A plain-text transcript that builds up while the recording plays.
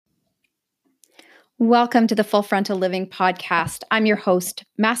Welcome to the Full Frontal Living podcast. I'm your host,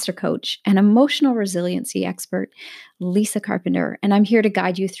 master coach, and emotional resiliency expert, Lisa Carpenter, and I'm here to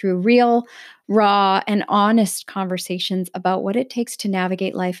guide you through real, raw, and honest conversations about what it takes to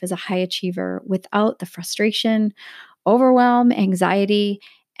navigate life as a high achiever without the frustration, overwhelm, anxiety,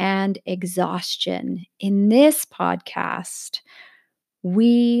 and exhaustion. In this podcast,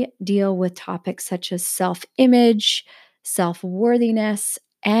 we deal with topics such as self-image, self-worthiness,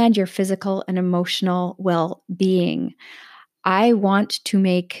 and your physical and emotional well-being. I want to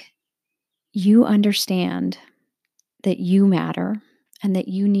make you understand that you matter and that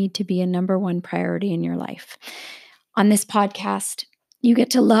you need to be a number one priority in your life. On this podcast, you get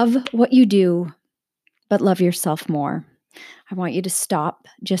to love what you do, but love yourself more. I want you to stop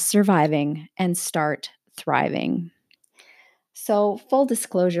just surviving and start thriving. So, full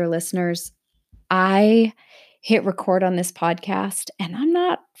disclosure, listeners, I hit record on this podcast and I'm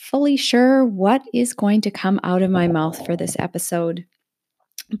not fully sure what is going to come out of my mouth for this episode.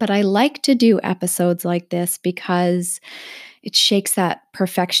 But I like to do episodes like this because it shakes that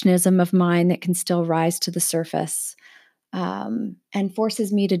perfectionism of mine that can still rise to the surface, and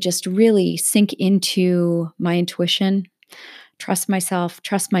forces me to just really sink into my intuition, trust myself,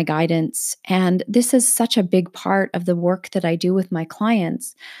 trust my guidance. And this is such a big part of the work that I do with my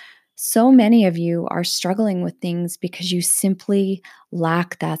clients. So many of you are struggling with things because you simply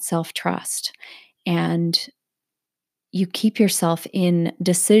lack that self-trust, and you keep yourself in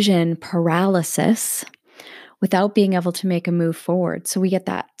decision paralysis without being able to make a move forward. So we get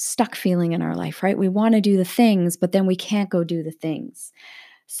that stuck feeling in our life, right? We want to do the things, but then we can't go do the things.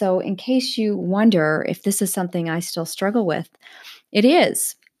 So in case you wonder if this is something I still struggle with, it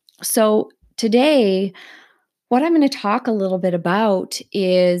is. So today, what I'm going to talk a little bit about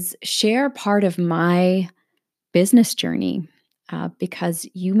is share part of my business journey, because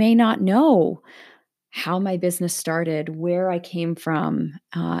you may not know how my business started, where I came from,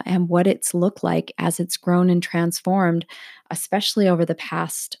 and what it's looked like as it's grown and transformed, especially over the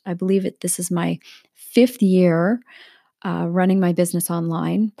past, I believe this is my 5th year running my business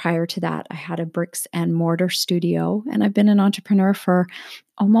online. Prior to that, I had a bricks and mortar studio, and I've been an entrepreneur for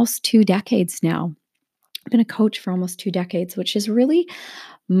almost 2 decades now. I've been a coach for almost 2 decades, which is really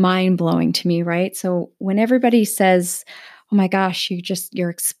mind-blowing to me, right? So when everybody says, "Oh my gosh, you're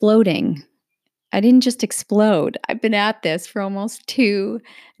exploding." I didn't just explode. I've been at this for almost 2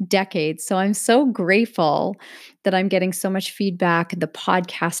 decades. So I'm so grateful that I'm getting so much feedback. The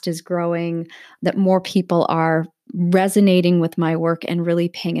podcast is growing, that more people are resonating with my work and really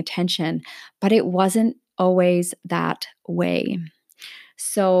paying attention. But it wasn't always that way.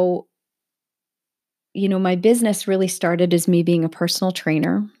 So, my business really started as me being a personal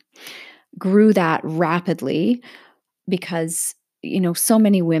trainer, grew that rapidly because so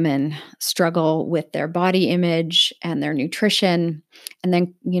many women struggle with their body image and their nutrition. And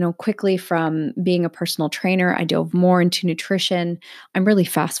then, quickly from being a personal trainer, I dove more into nutrition. I'm really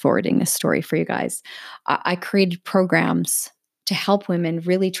fast forwarding this story for you guys. I created programs to help women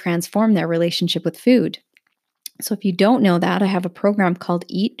really transform their relationship with food. So if you don't know that, I have a program called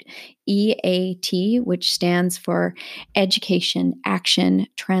EAT, EAT, which stands for Education, Action,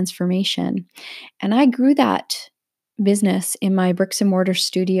 Transformation. And I grew that business in my bricks and mortar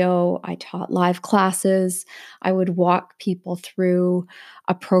studio. I taught live classes. I would walk people through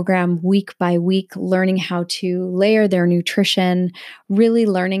a program week by week, learning how to layer their nutrition, really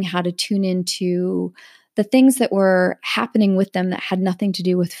learning how to tune into the things that were happening with them that had nothing to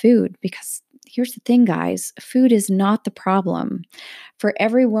do with food. Because here's the thing, guys, food is not the problem. For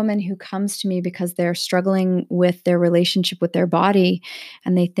every woman who comes to me because they're struggling with their relationship with their body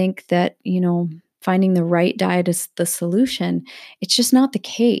and they think that, finding the right diet is the solution, it's just not the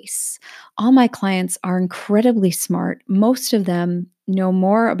case. All my clients are incredibly smart. Most of them know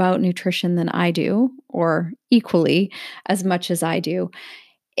more about nutrition than I do, or equally as much as I do.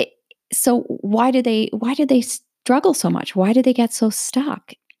 So why do they struggle so much? Why do they get so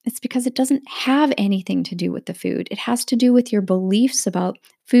stuck? It's because it doesn't have anything to do with the food. It has to do with your beliefs about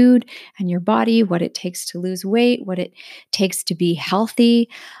food and your body, what it takes to lose weight, what it takes to be healthy,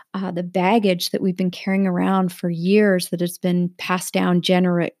 the baggage that we've been carrying around for years that has been passed down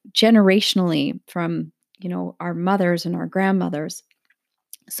generationally from, our mothers and our grandmothers.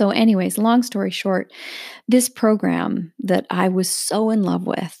 So anyways, long story short, this program that I was so in love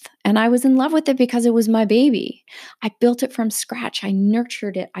with, and I was in love with it because it was my baby. I built it from scratch. I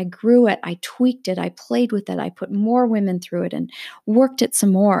nurtured it. I grew it. I tweaked it. I played with it. I put more women through it and worked it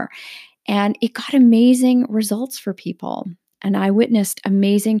some more. And it got amazing results for people. And I witnessed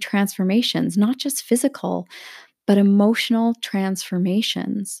amazing transformations, not just physical, but emotional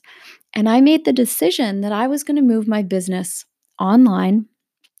transformations. And I made the decision that I was going to move my business online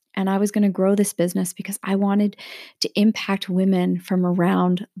and I was going to grow this business because I wanted to impact women from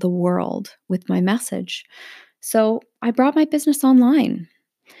around the world with my message. So I brought my business online.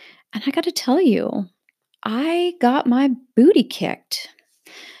 And I got to tell you, I got my booty kicked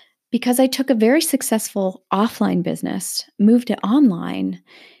because I took a very successful offline business, moved it online,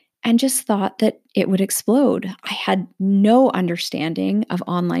 and just thought that it would explode. I had no understanding of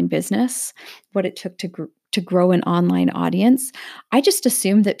online business, what it took to grow an online audience. I just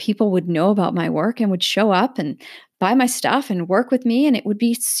assumed that people would know about my work and would show up and buy my stuff and work with me, and it would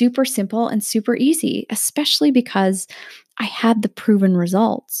be super simple and super easy, especially because I had the proven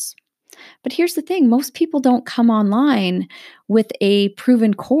results. But here's the thing, most people don't come online with a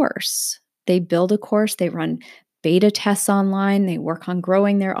proven course. They build a course, they run beta tests online, they work on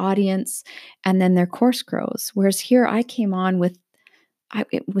growing their audience, and then their course grows. Whereas here I came on with,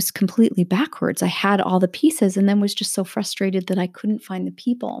 it was completely backwards. I had all the pieces and then was just so frustrated that I couldn't find the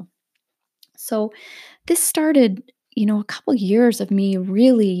people. So this started, a couple years of me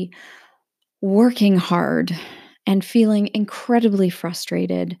really working hard and feeling incredibly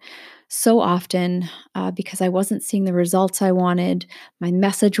frustrated so often because I wasn't seeing the results I wanted. My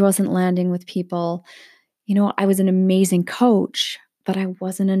message wasn't landing with people. I was an amazing coach, but I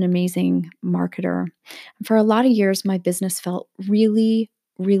wasn't an amazing marketer. And for a lot of years, my business felt really,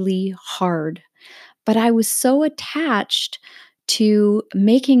 really hard. But I was so attached to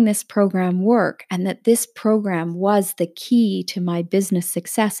making this program work and that this program was the key to my business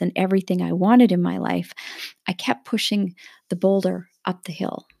success and everything I wanted in my life. I kept pushing the boulder up the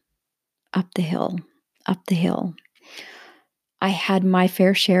hill, up the hill, up the hill. I had my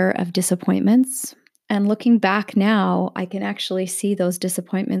fair share of disappointments. And looking back now, I can actually see those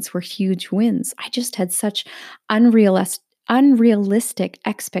disappointments were huge wins. I just had such unrealistic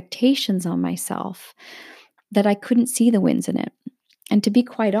expectations on myself that I couldn't see the wins in it. And to be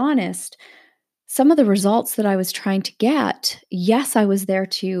quite honest, some of the results that I was trying to get, yes, I was there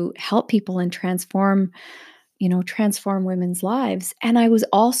to help people and transform women's lives. And I was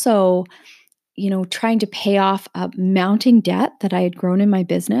also trying to pay off a mounting debt that I had grown in my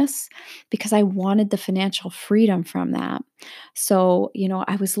business because I wanted the financial freedom from that. So,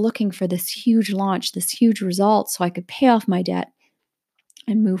 I was looking for this huge launch, this huge result so I could pay off my debt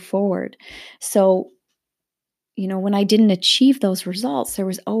and move forward. So, when I didn't achieve those results, there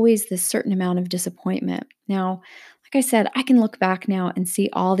was always this certain amount of disappointment. Now, like I said, I can look back now and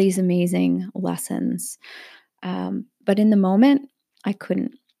see all these amazing lessons. But in the moment, I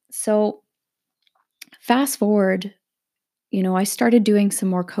couldn't. So, fast forward, I started doing some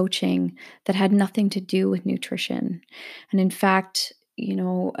more coaching that had nothing to do with nutrition. And in fact,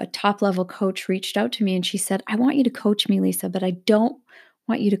 a top level coach reached out to me and she said, I want you to coach me, Lisa, but I don't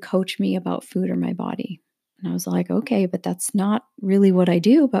want you to coach me about food or my body. And I was like, okay, but that's not really what I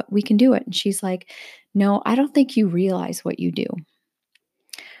do, but we can do it. And she's like, no, I don't think you realize what you do.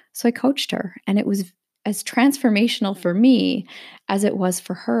 So I coached her, and it was as transformational for me as it was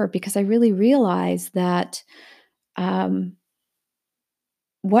for her because I really realized that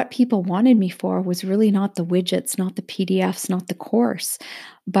what people wanted me for was really not the widgets, not the PDFs, not the course,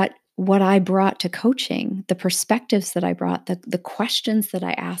 but what I brought to coaching, the perspectives that I brought, the questions that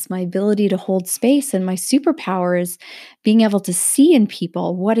I asked, my ability to hold space. And my superpower is being able to see in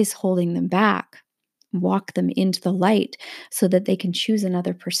people what is holding them back, walk them into the light so that they can choose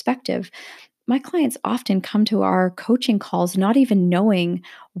another perspective. My clients often come to our coaching calls not even knowing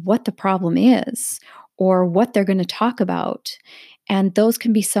what the problem is or what they're going to talk about. And those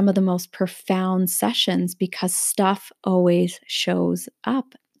can be some of the most profound sessions because stuff always shows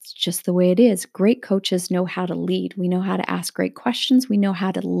up. It's just the way it is. Great coaches know how to lead. We know how to ask great questions. We know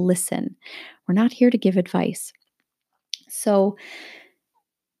how to listen. We're not here to give advice. So,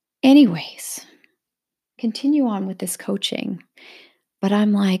 anyways, continue on with this coaching. But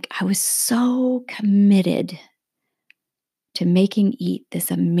I'm like, I was so committed to making Eat this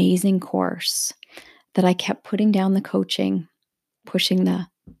amazing course that I kept putting down the coaching, pushing the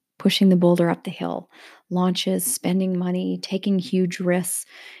boulder up the hill, launches, spending money, taking huge risks.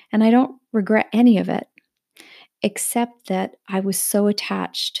 And I don't regret any of it, except that I was so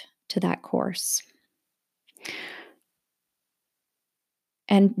attached to that course.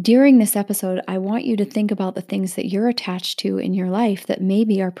 And during this episode, I want you to think about the things that you're attached to in your life that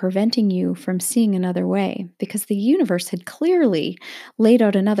maybe are preventing you from seeing another way, because the universe had clearly laid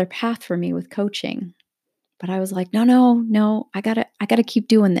out another path for me with coaching. But I was like, no, no, no, I gotta keep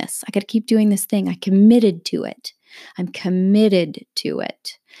doing this. I gotta keep doing this thing. I committed to it. I'm committed to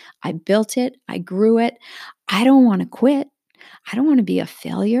it. I built it. I grew it. I don't want to quit. I don't want to be a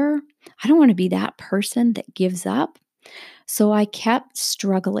failure. I don't want to be that person that gives up. So I kept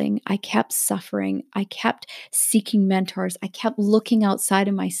struggling. I kept suffering. I kept seeking mentors. I kept looking outside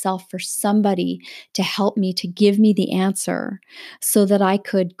of myself for somebody to help me, to give me the answer so that I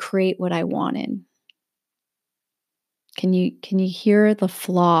could create what I wanted. Can you hear the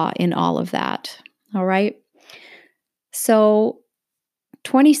flaw in all of that? All right. So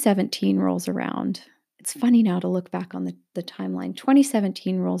 2017 rolls around. It's funny now to look back on the timeline.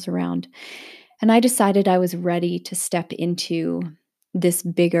 2017 rolls around, and I decided I was ready to step into this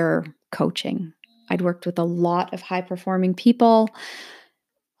bigger coaching. I'd worked with a lot of high performing people,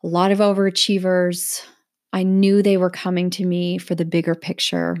 a lot of overachievers. I knew they were coming to me for the bigger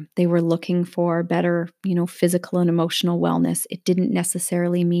picture. They were looking for better, physical and emotional wellness. It didn't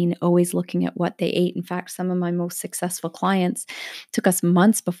necessarily mean always looking at what they ate. In fact, some of my most successful clients took us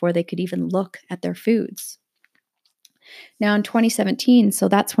months before they could even look at their foods. Now in 2017, so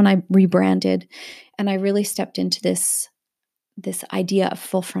that's when I rebranded and I really stepped into this idea of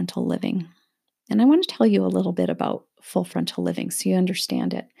full frontal living. And I want to tell you a little bit about full frontal living so you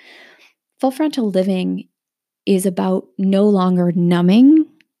understand it. Full frontal living is about no longer numbing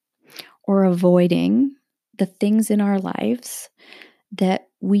or avoiding the things in our lives that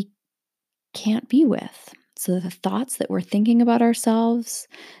we can't be with. So the thoughts that we're thinking about ourselves,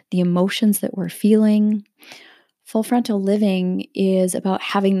 the emotions that we're feeling. Full frontal living is about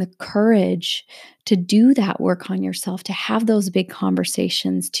having the courage to do that work on yourself, to have those big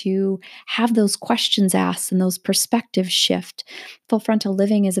conversations, to have those questions asked and those perspectives shift. Full frontal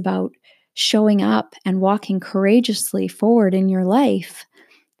living is about showing up and walking courageously forward in your life,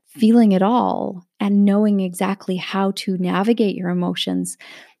 feeling it all and knowing exactly how to navigate your emotions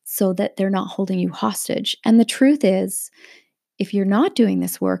so that they're not holding you hostage. And the truth is, if you're not doing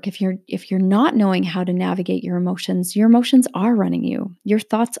this work, if you're not knowing how to navigate your emotions are running you. Your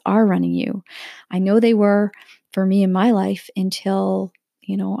thoughts are running you. I know they were for me in my life until,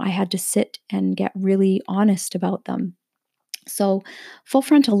 I had to sit and get really honest about them. So full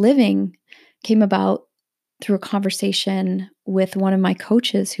frontal living came about through a conversation with one of my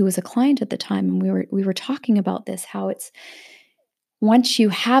coaches who was a client at the time. And we were talking about this, how it's once you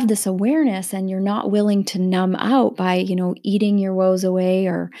have this awareness and you're not willing to numb out by, eating your woes away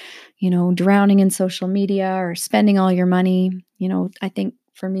or, drowning in social media or spending all your money. I think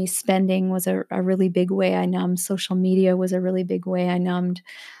for me, spending was a really big way I numbed. Social media was a really big way I numbed.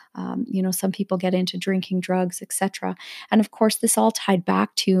 Some people get into drinking, drugs, etc. And of course, this all tied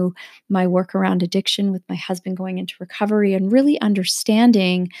back to my work around addiction with my husband going into recovery and really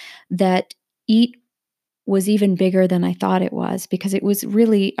understanding that eat was even bigger than I thought it was, because it was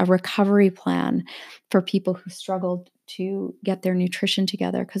really a recovery plan for people who struggled to get their nutrition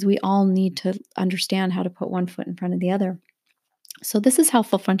together, because we all need to understand how to put one foot in front of the other. So this is how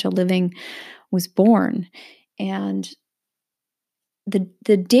full frontal living was born. And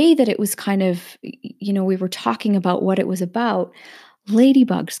the day that it was kind of, we were talking about what it was about,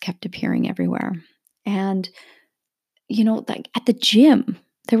 ladybugs kept appearing everywhere. And, like at the gym,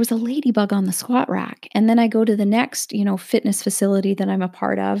 there was a ladybug on the squat rack. And then I go to the next, fitness facility that I'm a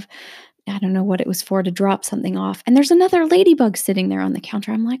part of. I don't know what it was for, to drop something off. And there's another ladybug sitting there on the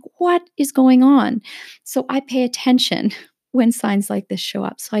counter. I'm like, what is going on? So I pay attention when signs like this show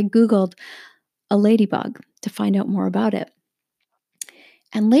up. So I Googled a ladybug to find out more about it.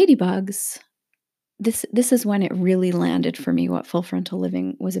 And ladybugs, this is when it really landed for me what full frontal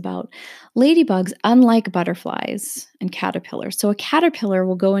living was about. Ladybugs, unlike butterflies and caterpillars. So a caterpillar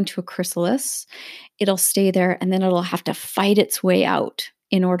will go into a chrysalis, it'll stay there, and then it'll have to fight its way out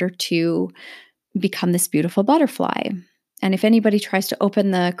in order to become this beautiful butterfly. And if anybody tries to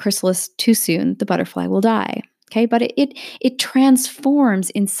open the chrysalis too soon, the butterfly will die. Okay, but it transforms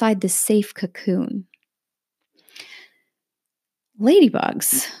inside this safe cocoon.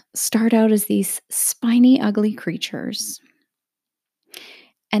 Ladybugs start out as these spiny, ugly creatures,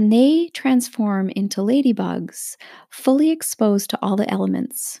 and they transform into ladybugs fully exposed to all the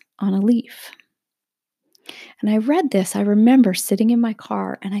elements on a leaf. And I read this, I remember sitting in my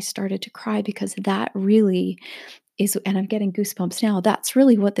car and I started to cry, because that really is, and I'm getting goosebumps now, that's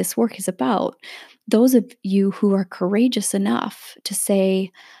really what this work is about. Those of you who are courageous enough to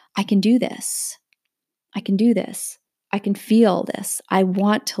say, I can do this, I can do this, I can feel this, I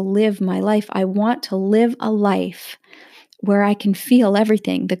want to live my life, I want to live a life where I can feel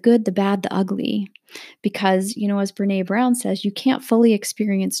everything, the good, the bad, the ugly. Because, as Brene Brown says, you can't fully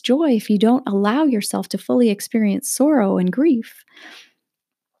experience joy if you don't allow yourself to fully experience sorrow and grief.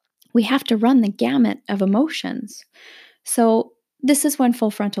 We have to run the gamut of emotions. So, this is when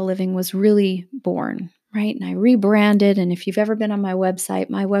full frontal living was really born, right? And I rebranded. And if you've ever been on my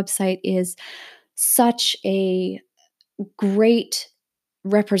website is such a great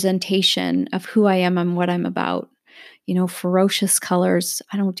representation of who I am and what I'm about. Ferocious colors.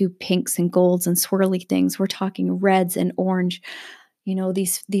 I don't do pinks and golds and swirly things. We're talking reds and orange.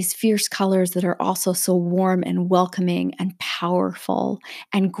 These fierce colors that are also so warm and welcoming and powerful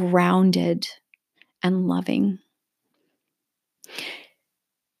and grounded and loving.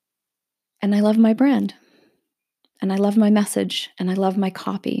 And I love my brand. And I love my message. And I love my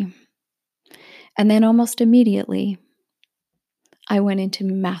copy. And then almost immediately, I went into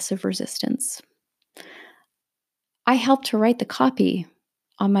massive resistance. I helped to write the copy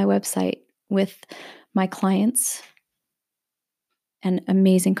on my website with my clients and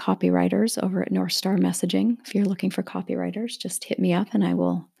amazing copywriters over at North Star Messaging. If you're looking for copywriters, just hit me up and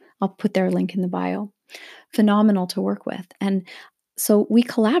I'll put their link in the bio. Phenomenal to work with. And so we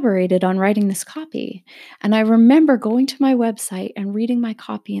collaborated on writing this copy. And I remember going to my website and reading my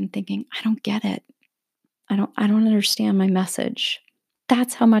copy and thinking, I don't get it. I don't understand my message.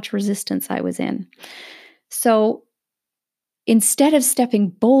 That's how much resistance I was in. So instead of stepping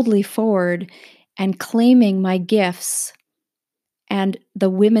boldly forward and claiming my gifts and the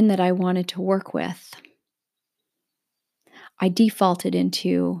women that I wanted to work with, I defaulted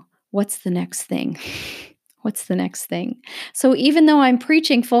into what's the next thing? What's the next thing? So even though I'm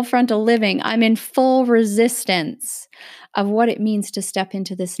preaching full frontal living, I'm in full resistance of what it means to step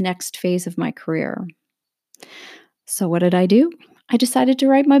into this next phase of my career. So what did I do? I decided to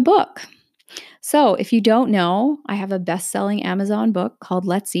write my book. So if you don't know, I have a best-selling Amazon book called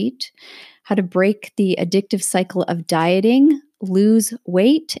Let's Eat: How to Break the Addictive Cycle of Dieting, Lose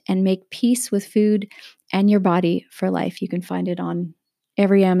Weight, and Make Peace with Food and Your Body for Life. You can find it on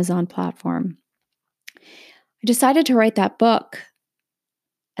every Amazon platform. I decided to write that book.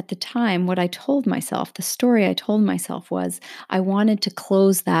 At the time, what I told myself, the story I told myself was I wanted to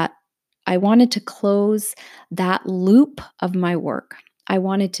close that loop of my work. I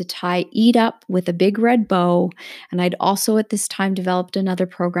wanted to tie Eat Up with a big red bow. And I'd also at this time developed another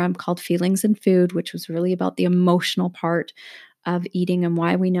program called Feelings and Food, which was really about the emotional part of eating and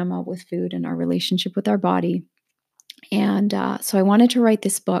why we numb out with food and our relationship with our body. And so I wanted to write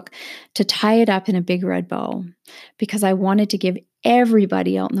this book to tie it up in a big red bow because I wanted to give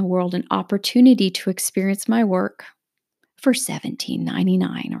everybody out in the world an opportunity to experience my work for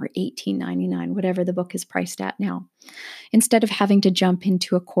 $17.99 or $18.99, whatever the book is priced at now, instead of having to jump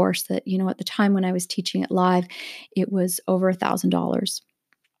into a course that, at the time when I was teaching it live, it was over $1,000.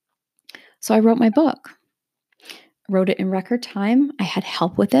 So I wrote my book. Wrote it in record time. I had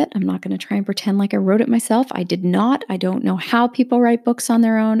help with it. I'm not going to try and pretend like I wrote it myself. I did not. I don't know how people write books on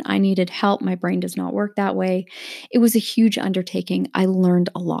their own. I needed help. My brain does not work that way. It was a huge undertaking. I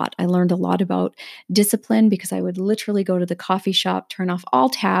learned a lot. I learned a lot about discipline because I would literally go to the coffee shop, turn off all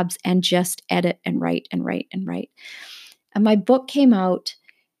tabs, and just edit and write and write and write. And my book came out,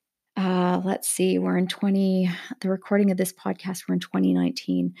 let's see, the recording of this podcast, we're in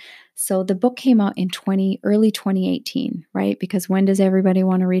 2019. So the book came out in early 2018, right? Because when does everybody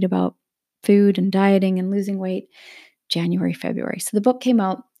want to read about food and dieting and losing weight? January, February. So the book came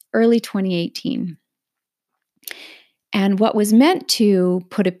out early 2018. And what was meant to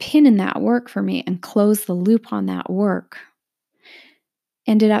put a pin in that work for me and close the loop on that work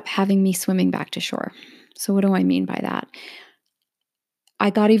ended up having me swimming back to shore. So what do I mean by that?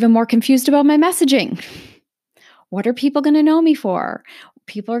 I got even more confused about my messaging. What are people going to know me for?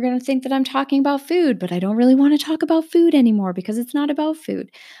 People are going to think that I'm talking about food, but I don't really want to talk about food anymore because it's not about food.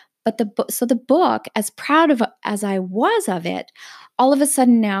 But the book, as proud of as I was of it, all of a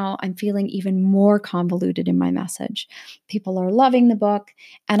sudden now I'm feeling even more convoluted in my message. People are loving the book,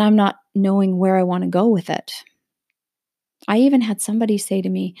 and I'm not knowing where I want to go with it. I even had somebody say to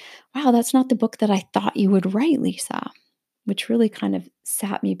me, "Wow, that's not the book that I thought you would write, Lisa," which really kind of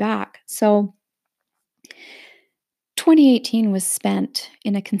sat me back. So 2018 was spent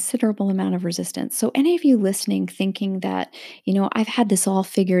in a considerable amount of resistance. So any of you listening thinking that, I've had this all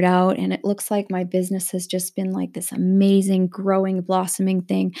figured out and it looks like my business has just been like this amazing, growing, blossoming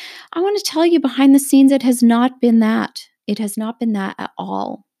thing, I want to tell you behind the scenes, it has not been that. It has not been that at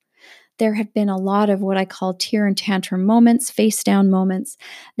all. There have been a lot of what I call tear and tantrum moments, face down moments.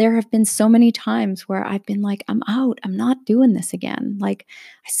 There have been so many times where I've been like, I'm out. I'm not doing this again. Like,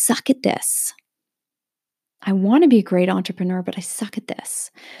 I suck at this. I want to be a great entrepreneur, but I suck at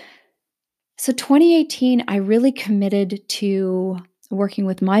this. So 2018, I really committed to working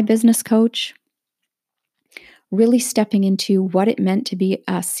with my business coach, really stepping into what it meant to be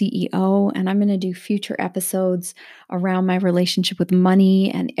a CEO. And I'm going to do future episodes around my relationship with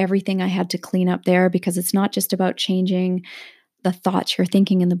money and everything I had to clean up there, because it's not just about changing the thoughts you're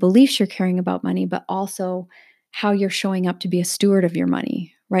thinking and the beliefs you're carrying about money, but also how you're showing up to be a steward of your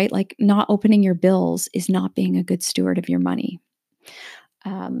money, right? Like, not opening your bills is not being a good steward of your money.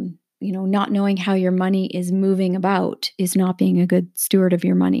 Not knowing how your money is moving about is not being a good steward of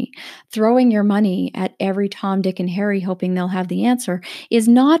your money. Throwing your money at every Tom, Dick, and Harry, hoping they'll have the answer, is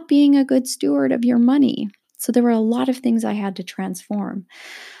not being a good steward of your money. So there were a lot of things I had to transform.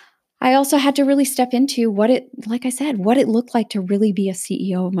 I also had to really step into what it looked like to really be a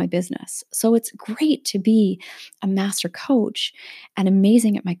CEO of my business. So it's great to be a master coach and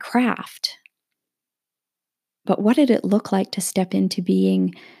amazing at my craft. But what did it look like to step into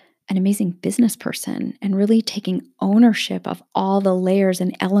being an amazing business person and really taking ownership of all the layers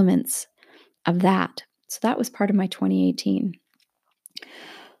and elements of that? So that was part of my 2018.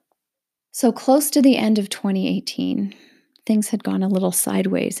 So close to the end of 2018, things had gone a little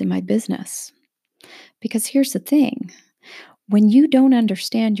sideways in my business. Because here's the thing. When you don't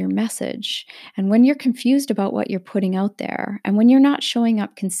understand your message, and when you're confused about what you're putting out there, and when you're not showing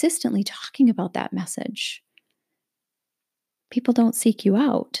up consistently talking about that message, people don't seek you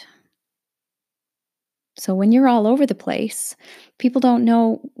out. So when you're all over the place, people don't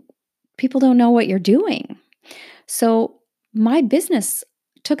know what you're doing. So my business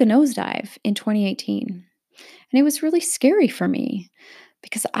took a nosedive in 2018. And it was really scary for me,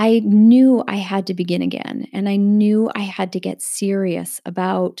 because I knew I had to begin again. And I knew I had to get serious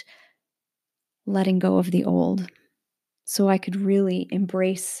about letting go of the old so I could really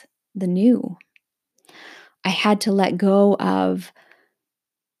embrace the new. I had to let go of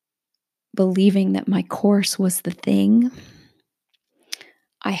believing that my course was the thing.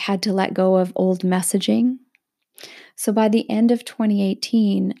 I had to let go of old messaging. So by the end of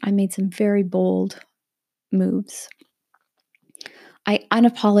 2018, I made some very bold moves. I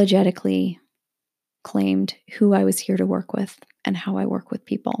unapologetically claimed who I was here to work with and how I work with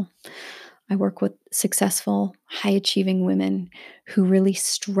people. I work with successful, high achieving women who really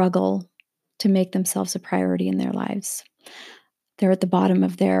struggle to make themselves a priority in their lives. They're at the bottom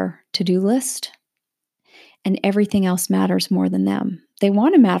of their to-do list, and everything else matters more than them. They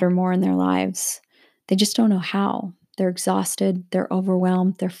want to matter more in their lives. They just don't know how. They're exhausted, they're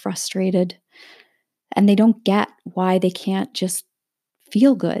overwhelmed, they're frustrated, and they don't get why they can't just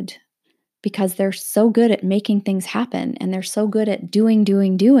feel good, because they're so good at making things happen and they're so good at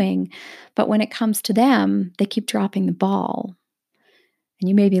doing. But when it comes to them, they keep dropping the ball. And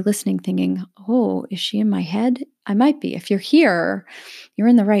you may be listening thinking, oh, is she in my head? I might be. If you're here, you're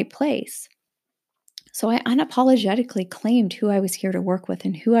in the right place. So I unapologetically claimed who I was here to work with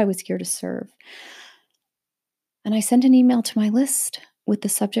and who I was here to serve. And I sent an email to my list with the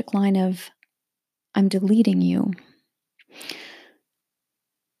subject line of, I'm deleting you.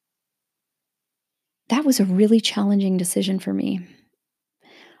 That was a really challenging decision for me.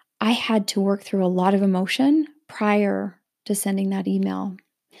 I had to work through a lot of emotion prior to sending that email.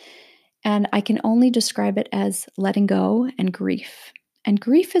 And I can only describe it as letting go and grief. And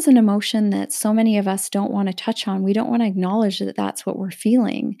grief is an emotion that so many of us don't want to touch on. We don't want to acknowledge that that's what we're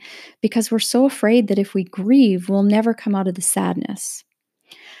feeling, because we're so afraid that if we grieve, we'll never come out of the sadness.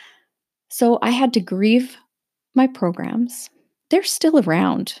 So I had to grieve my programs. They're still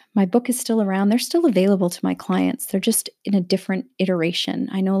around. My book is still around. They're still available to my clients. They're just in a different iteration.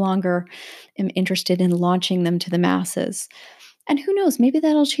 I no longer am interested in launching them to the masses. And who knows, maybe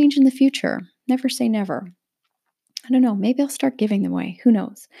that'll change in the future. Never say never. I don't know, maybe I'll start giving them away. Who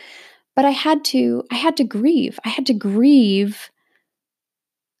knows? But I had to grieve. I had to grieve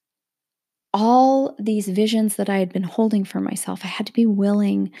all these visions that I had been holding for myself. I had to be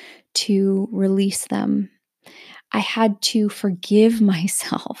willing to release them. I had to forgive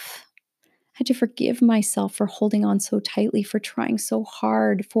myself. I had to forgive myself for holding on so tightly, for trying so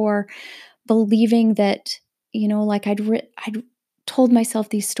hard, for believing that, like I'd told myself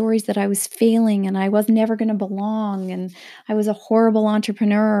these stories that I was failing and I was never going to belong, and I was a horrible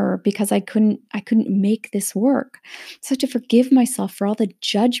entrepreneur because I couldn't make this work. So I had to forgive myself for all the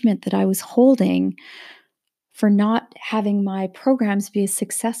judgment that I was holding for not having my programs be as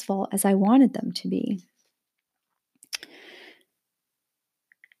successful as I wanted them to be.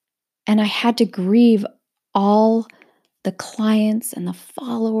 And I had to grieve all the clients and the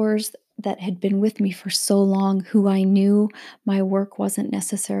followers that had been with me for so long, who I knew my work wasn't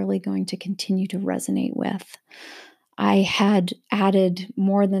necessarily going to continue to resonate with. I had added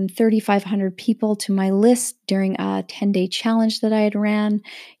more than 3,500 people to my list during a 10-day challenge that I had ran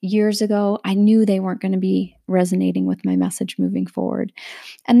years ago. I knew they weren't going to be resonating with my message moving forward.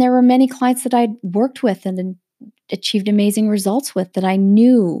 And there were many clients that I'd worked with and achieved amazing results with that I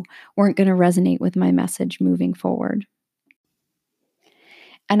knew weren't going to resonate with my message moving forward.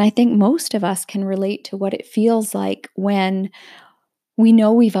 And I think most of us can relate to what it feels like when we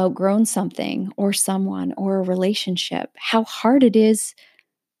know we've outgrown something or someone or a relationship, how hard it is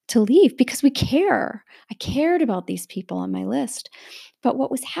to leave because we care. I cared about these people on my list. But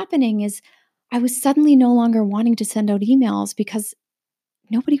what was happening is I was suddenly no longer wanting to send out emails because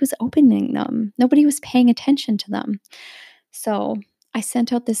nobody was opening them. Nobody was paying attention to them. So I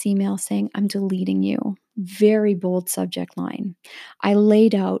sent out this email saying, I'm deleting you. Very bold subject line. I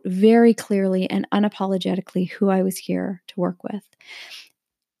laid out very clearly and unapologetically who I was here to work with.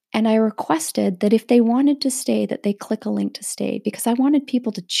 And I requested that if they wanted to stay, that they click a link to stay because I wanted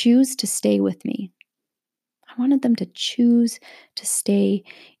people to choose to stay with me. I wanted them to choose to stay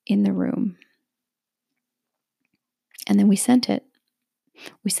in the room. And then we sent it.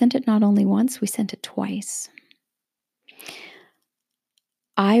 We sent it not only once, we sent it twice.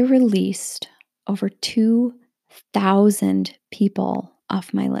 I released over 2,000 people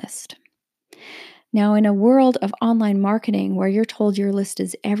off my list. Now, in a world of online marketing where you're told your list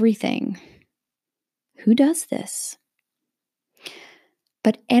is everything, who does this?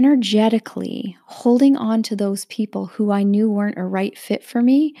 But energetically, holding on to those people who I knew weren't a right fit for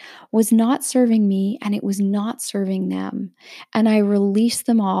me was not serving me and it was not serving them. And I released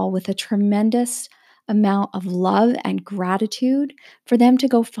them all with a tremendous amount of love and gratitude for them to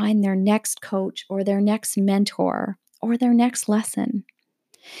go find their next coach or their next mentor or their next lesson.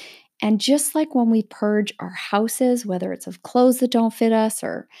 And just like when we purge our houses, whether it's of clothes that don't fit us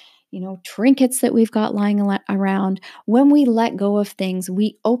or, trinkets that we've got lying around, when we let go of things,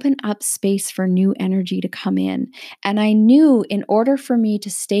 we open up space for new energy to come in. And I knew in order for me to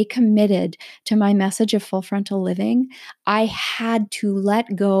stay committed to my message of full frontal living, I had to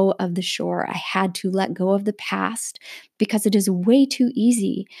let go of the shore. I had to let go of the past because it is way too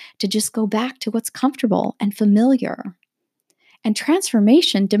easy to just go back to what's comfortable and familiar. And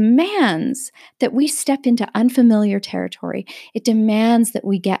transformation demands that we step into unfamiliar territory. It demands that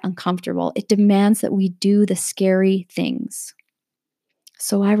we get uncomfortable. It demands that we do the scary things.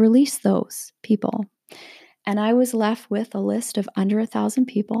 So I released those people. And I was left with a list of under 1,000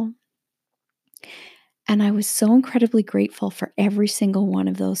 people. And I was so incredibly grateful for every single one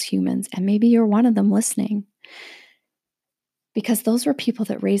of those humans. And maybe you're one of them listening. Because those were people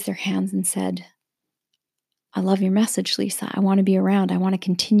that raised their hands and said, I love your message, Lisa. I want to be around. I want to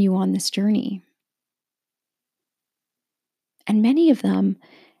continue on this journey. And many of them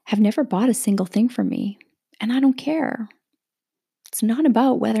have never bought a single thing from me. And I don't care. It's not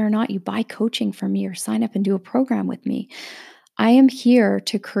about whether or not you buy coaching from me or sign up and do a program with me. I am here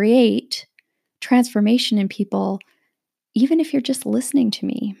to create transformation in people, even if you're just listening to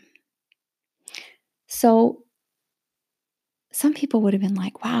me. So some people would have been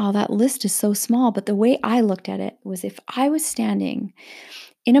like, wow, that list is so small. But the way I looked at it was if I was standing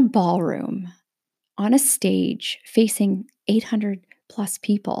in a ballroom on a stage facing 800 plus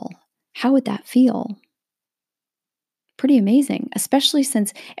people, how would that feel? Pretty amazing, especially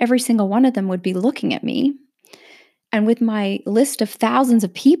since every single one of them would be looking at me. And with my list of thousands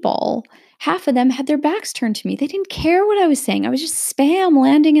of people, half of them had their backs turned to me. They didn't care what I was saying. I was just spam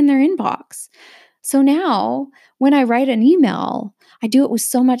landing in their inbox. So now when I write an email, I do it with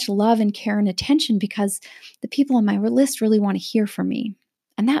so much love and care and attention because the people on my list really want to hear from me.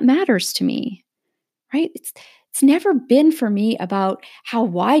 And that matters to me, right? It's never been for me about how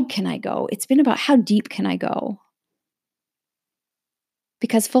wide can I go? It's been about how deep can I go?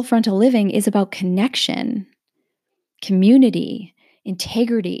 Because full frontal living is about connection, community,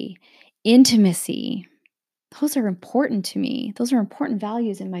 integrity, intimacy. Those are important to me. Those are important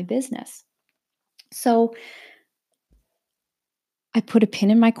values in my business. So I put a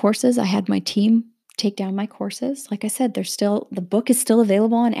pin in my courses. I had my team take down my courses. Like I said, the book is still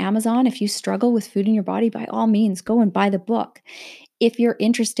available on Amazon. If you struggle with food in your body, by all means, go and buy the book. If you're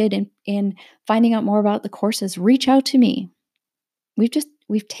interested in finding out more about the courses, reach out to me.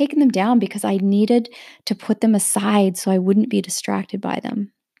 We've taken them down because I needed to put them aside so I wouldn't be distracted by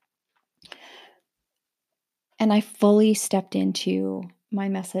them. And I fully stepped into my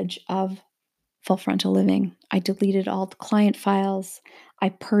message of full frontal living. I deleted all the client files. I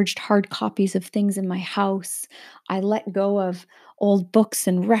purged hard copies of things in my house. I let go of old books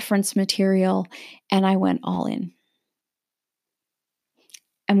and reference material, and I went all in.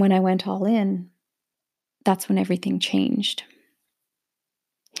 And when I went all in, that's when everything changed.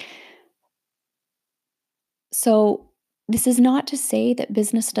 So, this is not to say that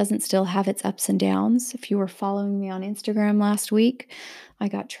business doesn't still have its ups and downs. If you were following me on Instagram last week, I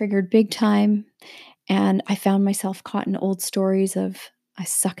got triggered big time, and I found myself caught in old stories of I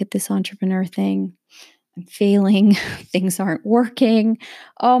suck at this entrepreneur thing. I'm failing. Things aren't working.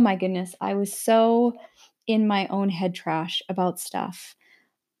 Oh my goodness. I was so in my own head trash about stuff.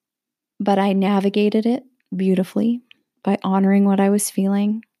 But I navigated it beautifully by honoring what I was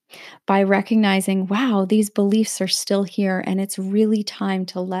feeling, by recognizing, wow, these beliefs are still here and it's really time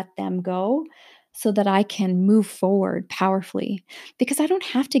to let them go so that I can move forward powerfully. Because I don't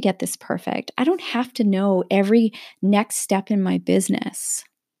have to get this perfect. I don't have to know every next step in my business.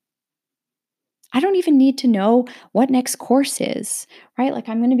 I don't even need to know what next course is, right? Like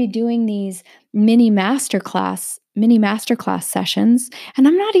I'm going to be doing these mini masterclass sessions, and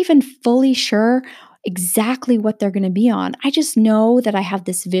I'm not even fully sure exactly what they're going to be on. I just know that I have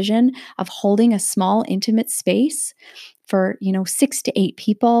this vision of holding a small intimate space for, 6 to 8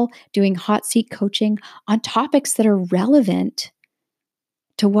 people doing hot seat coaching on topics that are relevant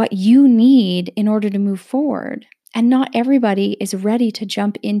to what you need in order to move forward. And not everybody is ready to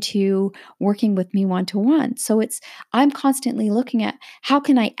jump into working with me one to one. So I'm constantly looking at how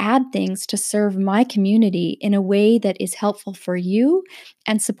can I add things to serve my community in a way that is helpful for you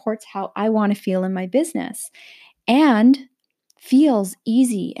and supports how I want to feel in my business and feels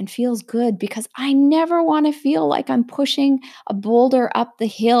easy and feels good, because I never want to feel like I'm pushing a boulder up the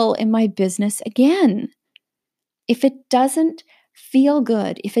hill in my business again. If it doesn't feel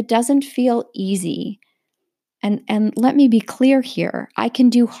good, if it doesn't feel easy, and let me be clear here, I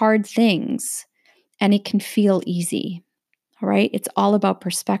can do hard things and it can feel easy. All right. It's all about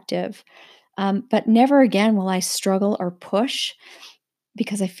perspective. But never again will I struggle or push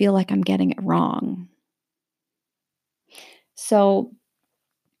because I feel like I'm getting it wrong. So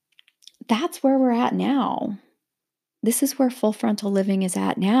that's where we're at now. This is where full frontal living is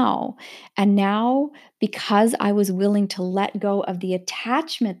at now. And now, because I was willing to let go of the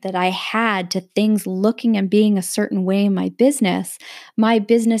attachment that I had to things looking and being a certain way in my business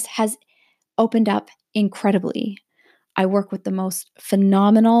has opened up incredibly. I work with the most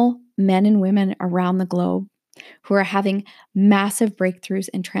phenomenal men and women around the globe who are having massive breakthroughs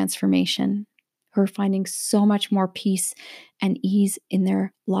and transformation, who are finding so much more peace and ease in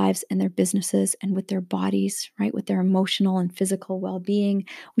their lives and their businesses and with their bodies, right? With their emotional and physical well being,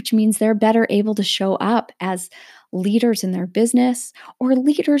 which means they're better able to show up as leaders in their business or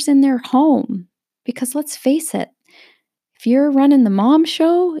leaders in their home. Because let's face it, if you're running the mom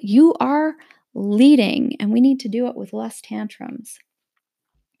show, you are leading, and we need to do it with less tantrums.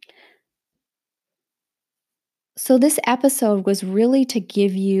 So, this episode was really to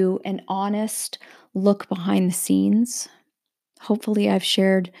give you an honest look behind the scenes. Hopefully, I've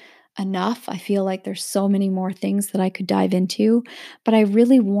shared enough. I feel like there's so many more things that I could dive into, but I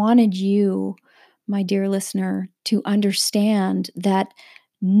really wanted you, my dear listener, to understand that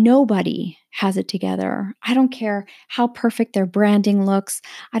nobody has it together. I don't care how perfect their branding looks,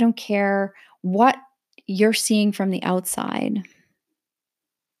 I don't care what you're seeing from the outside.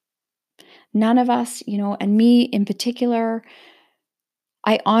 None of us, and me in particular,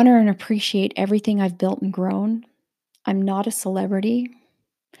 I honor and appreciate everything I've built and grown. I'm not a celebrity.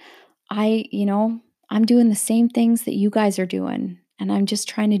 I, you know, I'm doing the same things that you guys are doing. And I'm just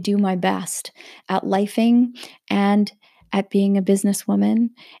trying to do my best at lifing and at being a businesswoman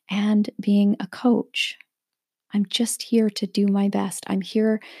and being a coach. I'm just here to do my best. I'm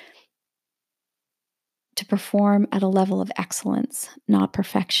here to perform at a level of excellence, not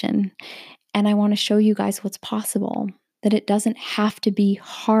perfection. And I want to show you guys what's possible, that it doesn't have to be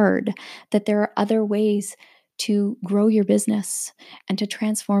hard, that there are other ways to grow your business and to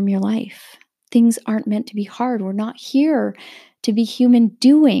transform your life. Things aren't meant to be hard. We're not here to be human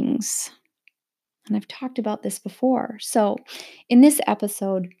doings. And I've talked about this before. So, in this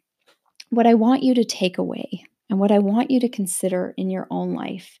episode, what I want you to take away and what I want you to consider in your own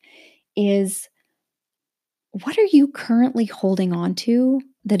life is, what are you currently holding on to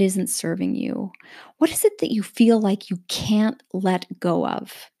that isn't serving you? What is it that you feel like you can't let go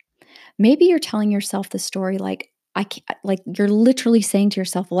of? Maybe you're telling yourself the story like, I can't, like you're literally saying to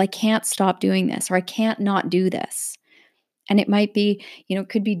yourself, well, I can't stop doing this, or I can't not do this. And it might be, it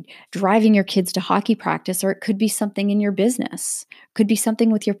could be driving your kids to hockey practice, or it could be something in your business, it could be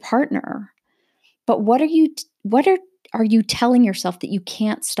something with your partner. But what are you telling yourself that you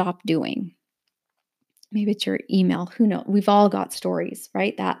can't stop doing? Maybe it's your email. Who knows? We've all got stories,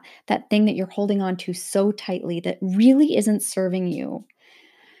 right? That thing that you're holding on to so tightly that really isn't serving you.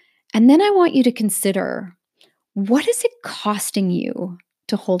 And then I want you to consider, what is it costing you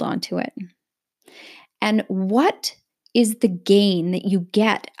to hold on to it? And what is the gain that you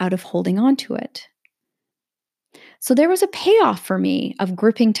get out of holding on to it? So there was a payoff for me of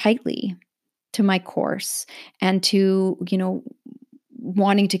gripping tightly to my course and to,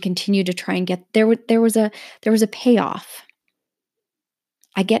 wanting to continue to try and get there was a payoff.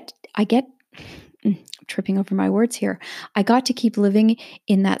 I get I'm tripping over my words here. I got to keep living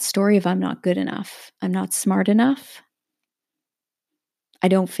in that story of I'm not good enough. I'm not smart enough. I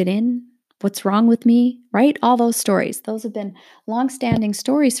don't fit in. What's wrong with me? Right? All those stories. Those have been long-standing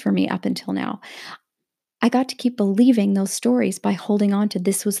stories for me up until now. I got to keep believing those stories by holding on to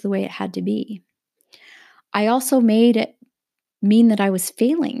this was the way it had to be. I also made it mean that I was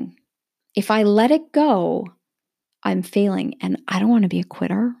failing. If I let it go, I'm failing, and I don't want to be a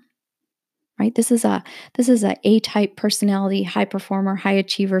quitter. Right? This is a A-type personality, high performer, high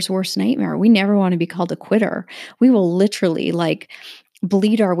achiever's worst nightmare. We never want to be called a quitter. We will literally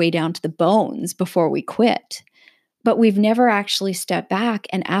bleed our way down to the bones before we quit. But we've never actually stepped back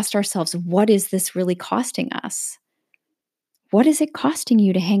and asked ourselves, what is this really costing us? What is it costing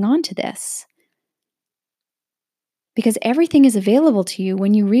you to hang on to this? Because everything is available to you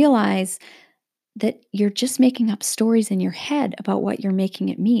when you realize that you're just making up stories in your head about what you're making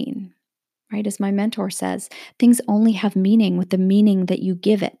it mean. Right? As my mentor says, things only have meaning with the meaning that you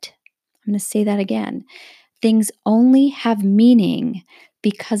give it. I'm going to say that again. Things only have meaning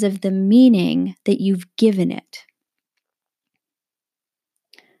because of the meaning that you've given it.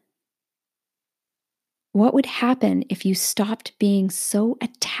 What would happen if you stopped being so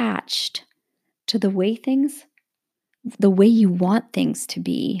attached to the way you want things to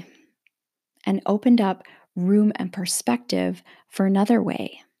be, and opened up room and perspective for another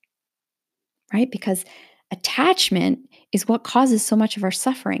way? Right? Because attachment is what causes so much of our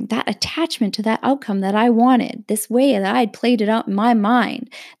suffering. That attachment to that outcome that I wanted, this way that I had played it out in my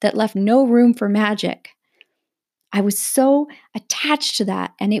mind that left no room for magic. I was so attached to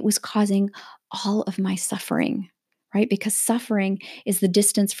that, and it was causing all of my suffering, right? Because suffering is the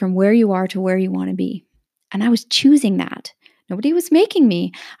distance from where you are to where you want to be. And I was choosing that. Nobody was making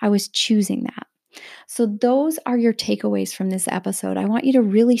me. I was choosing that. So those are your takeaways from this episode. I want you to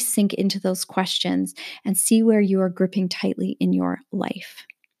really sink into those questions and see where you are gripping tightly in your life.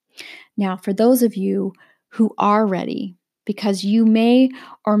 Now, for those of you who are ready, because you may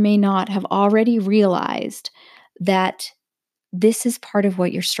or may not have already realized that this is part of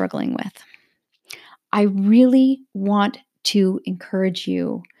what you're struggling with, I really want to encourage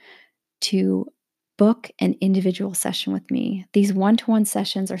you to book an individual session with me. These one-to-one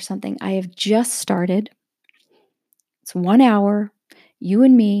sessions are something I have just started. It's 1 hour, you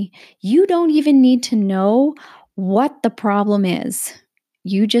and me. You don't even need to know what the problem is.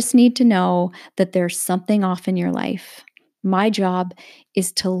 You just need to know that there's something off in your life. My job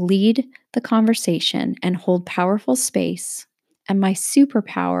is to lead the conversation and hold powerful space. And my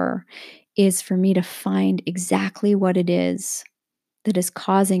superpower is for me to find exactly what it is that is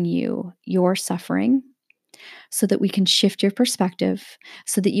causing you your suffering, so that we can shift your perspective,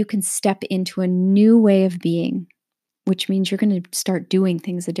 so that you can step into a new way of being, which means you're going to start doing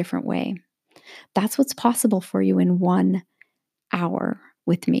things a different way. That's what's possible for you in 1 hour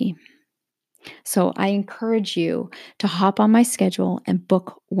with me. So I encourage you to hop on my schedule and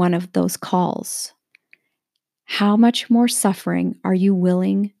book one of those calls. How much more suffering are you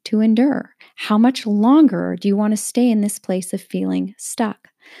willing to endure? How much longer do you want to stay in this place of feeling stuck?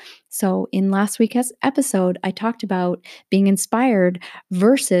 So in last week's episode, I talked about being inspired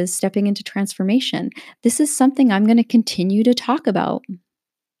versus stepping into transformation. This is something I'm going to continue to talk about.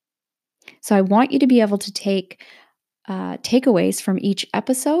 So I want you to be able to take takeaways from each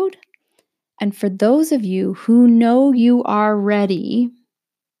episode. And for those of you who know you are ready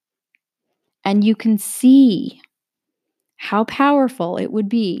and you can see how powerful it would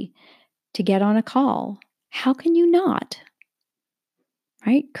be to get on a call, how can you not?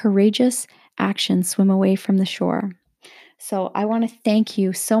 Right? Courageous actions swim away from the shore. So I want to thank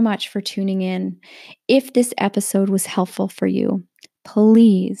you so much for tuning in. If this episode was helpful for you,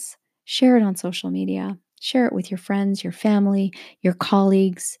 please share it on social media. Share it with your friends, your family, your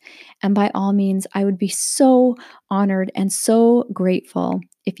colleagues. And by all means, I would be so honored and so grateful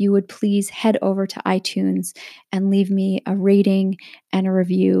if you would please head over to iTunes and leave me a rating and a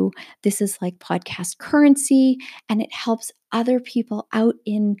review. This is like podcast currency, and it helps other people out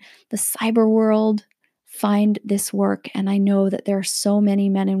in the cyber world find this work. And I know that there are so many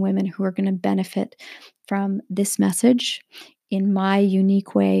men and women who are going to benefit from this message in my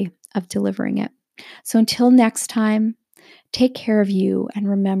unique way of delivering it. So until next time, take care of you and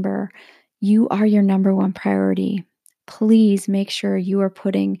remember, you are your number one priority. Please make sure you are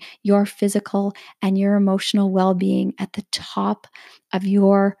putting your physical and your emotional well-being at the top of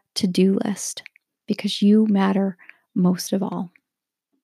your to-do list because you matter most of all.